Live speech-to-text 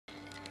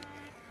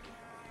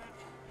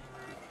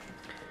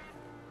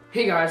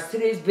Hey guys,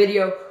 today's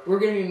video, we're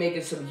gonna be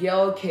making some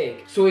yellow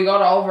cake. So we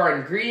got all of our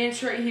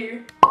ingredients right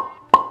here.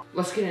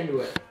 Let's get into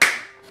it.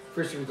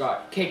 First we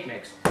got cake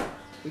mix,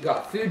 we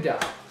got food dye,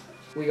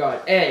 we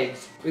got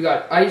eggs, we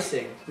got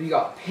icing, we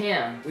got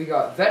pan, we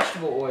got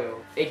vegetable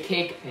oil, a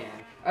cake pan.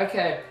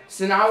 Okay,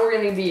 so now we're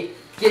gonna be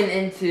getting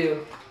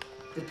into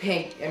the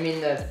pancakes.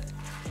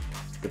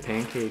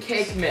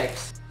 Cake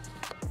mix.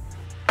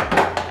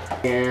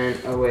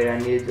 And, oh wait, I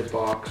needed the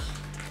box.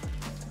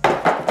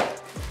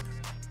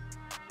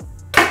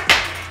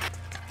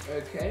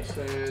 Okay,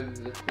 so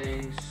the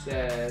thing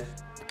says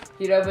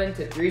heat oven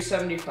to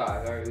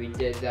 375. Alright, we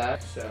did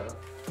that. So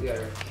we got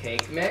our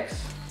cake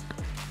mix.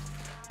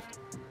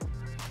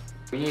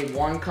 We need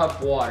 1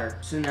 cup water.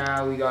 So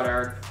now we got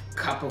our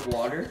cup of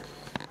water.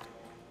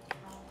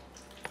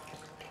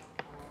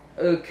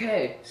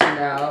 Okay, so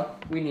now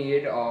we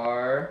need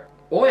our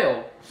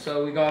oil.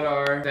 So we got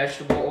our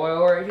vegetable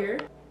oil right here.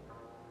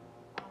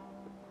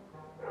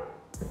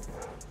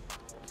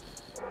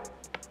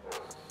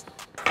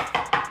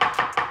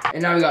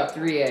 And now we got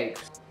 3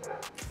 eggs.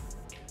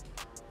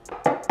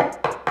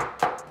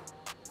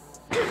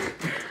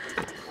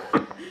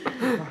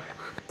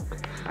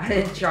 I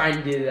didn't try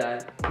and do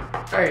that.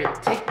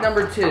 Alright, take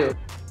number 2.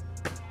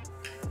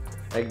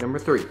 Egg number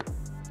 3.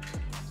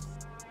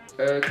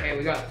 Okay,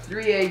 we got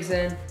 3 eggs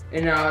in,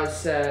 and now it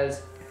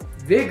says,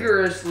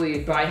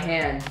 vigorously by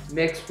hand,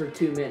 mix for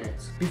 2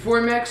 minutes. Before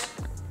you mix,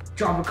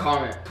 drop a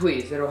comment,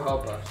 please, it'll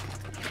help us.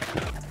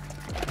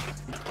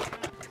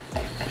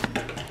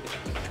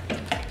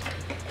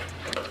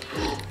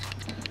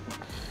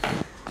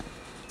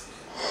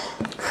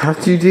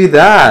 How'd you do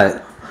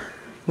that?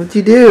 What'd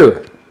you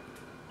do?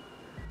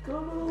 Got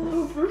all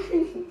over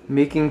me.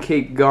 Making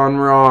cake gone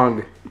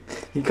wrong.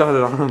 He got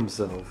it on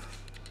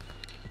himself.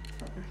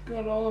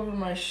 Got all over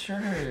my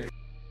shirt.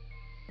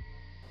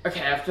 Okay,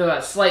 after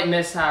that slight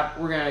mishap,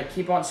 we're gonna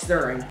keep on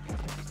stirring.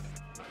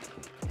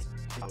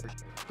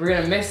 We're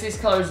gonna mix these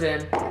colors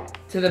in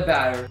to the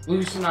batter.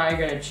 Luce and I are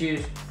gonna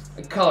choose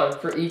a color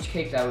for each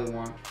cake that we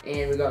want.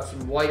 And we got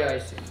some white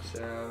icing,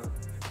 so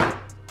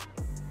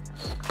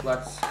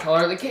let's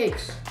color the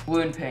cakes. Blue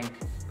and pink.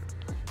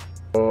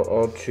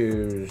 I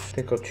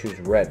think I'll choose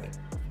red.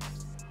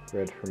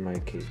 Red for my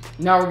cake.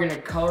 Now we're gonna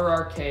color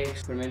our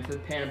cakes, put them into the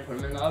pan, and put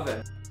them in the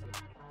oven.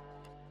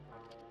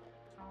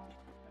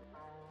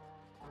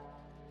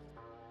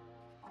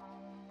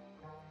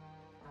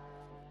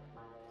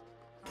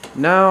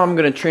 Now I'm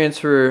gonna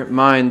transfer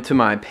mine to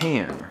my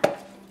pan.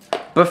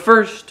 But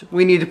first,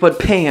 we need to put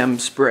Pam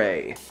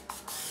spray.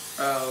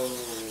 Oh,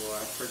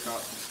 I forgot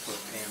to put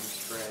Pam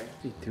spray.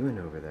 What are you doing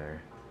over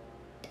there?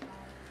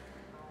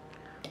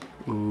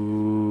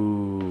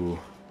 Ooh.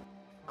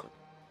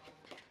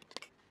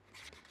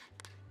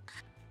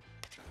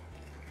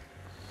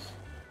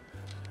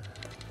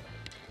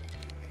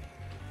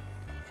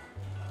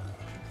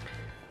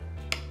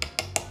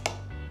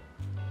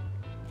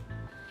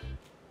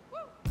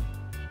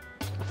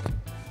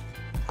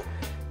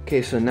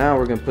 Okay, so now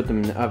we're gonna put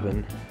them in the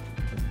oven.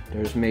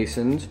 There's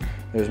Mason's,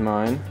 there's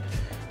mine.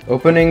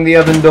 Opening the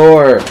oven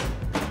door.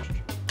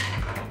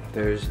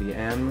 There's the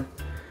M,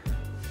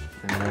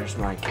 and there's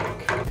my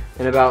cake.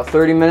 In about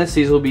 30 minutes,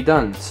 these will be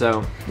done,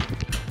 so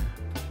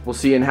we'll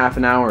see you in half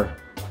an hour.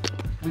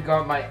 We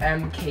got my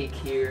M cake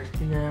here,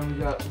 and then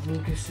we got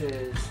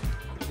Lucas's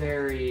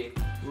very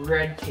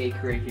red cake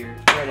right here,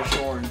 reddish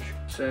orange.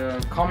 So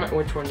comment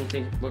which one you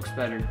think looks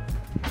better.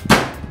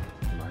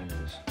 Mine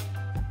is.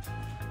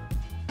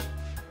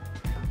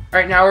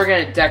 Alright, now we're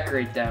gonna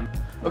decorate them.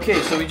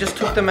 Okay, so we just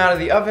took them out of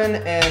the oven,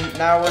 and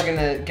now we're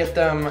gonna get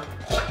them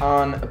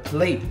on a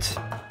plate.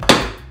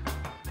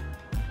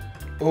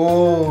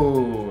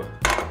 Oh,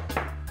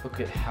 look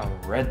at how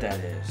red that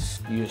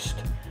is. You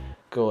just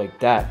go like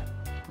that.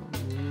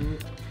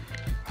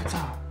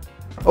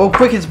 Oh,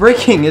 quick, it's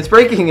breaking, it's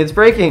breaking, it's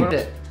breaking. What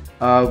is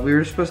it? We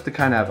were supposed to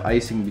kind of have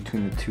icing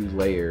between the 2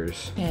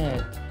 layers.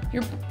 Yeah,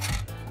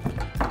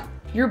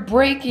 you're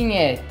breaking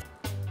it.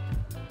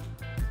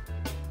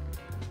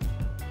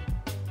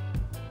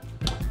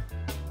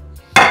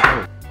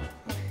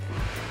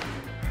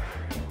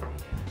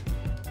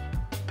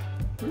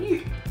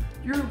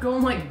 You're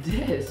going like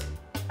this.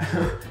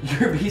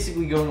 You're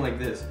basically going like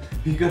this.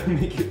 You gotta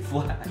make it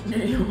flat.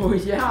 Oh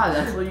yeah,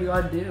 that's what you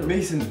gotta do.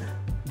 Mason,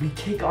 we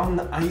cake on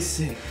the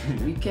icing.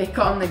 We cake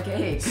on the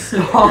cake.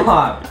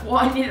 Stop. Well,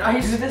 I need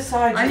icing. Do this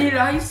side. I need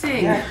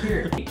icing. Yeah,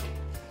 here.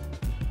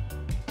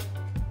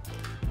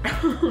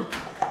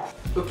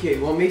 Okay,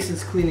 while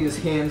Mason's cleaning his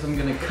hands, I'm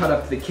gonna cut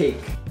up the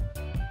cake.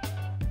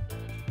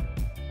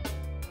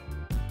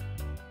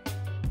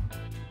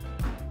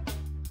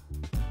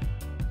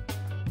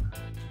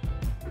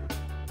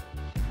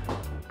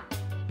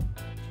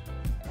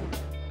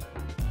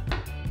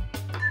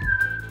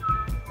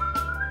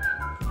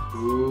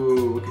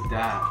 Ooh, look at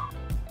that.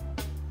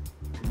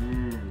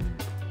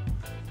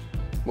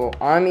 Well,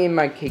 I'm eating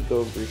my cake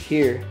over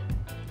here,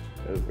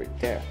 over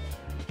there.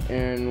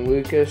 And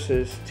Lucas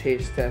is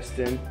taste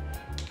testing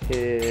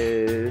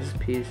his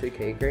piece of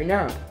cake right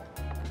now.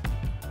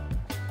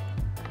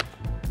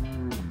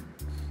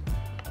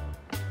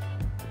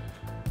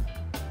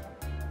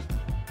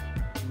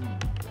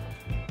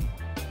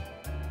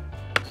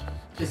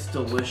 It's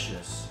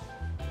delicious.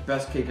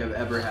 Best cake I've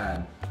ever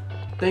had.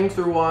 Thanks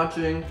for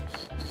watching.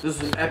 This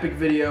is an epic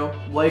video.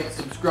 Like,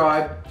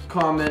 subscribe,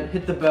 comment,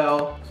 hit the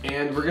bell,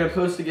 and we're gonna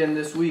post again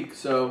this week,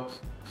 so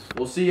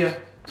we'll see ya.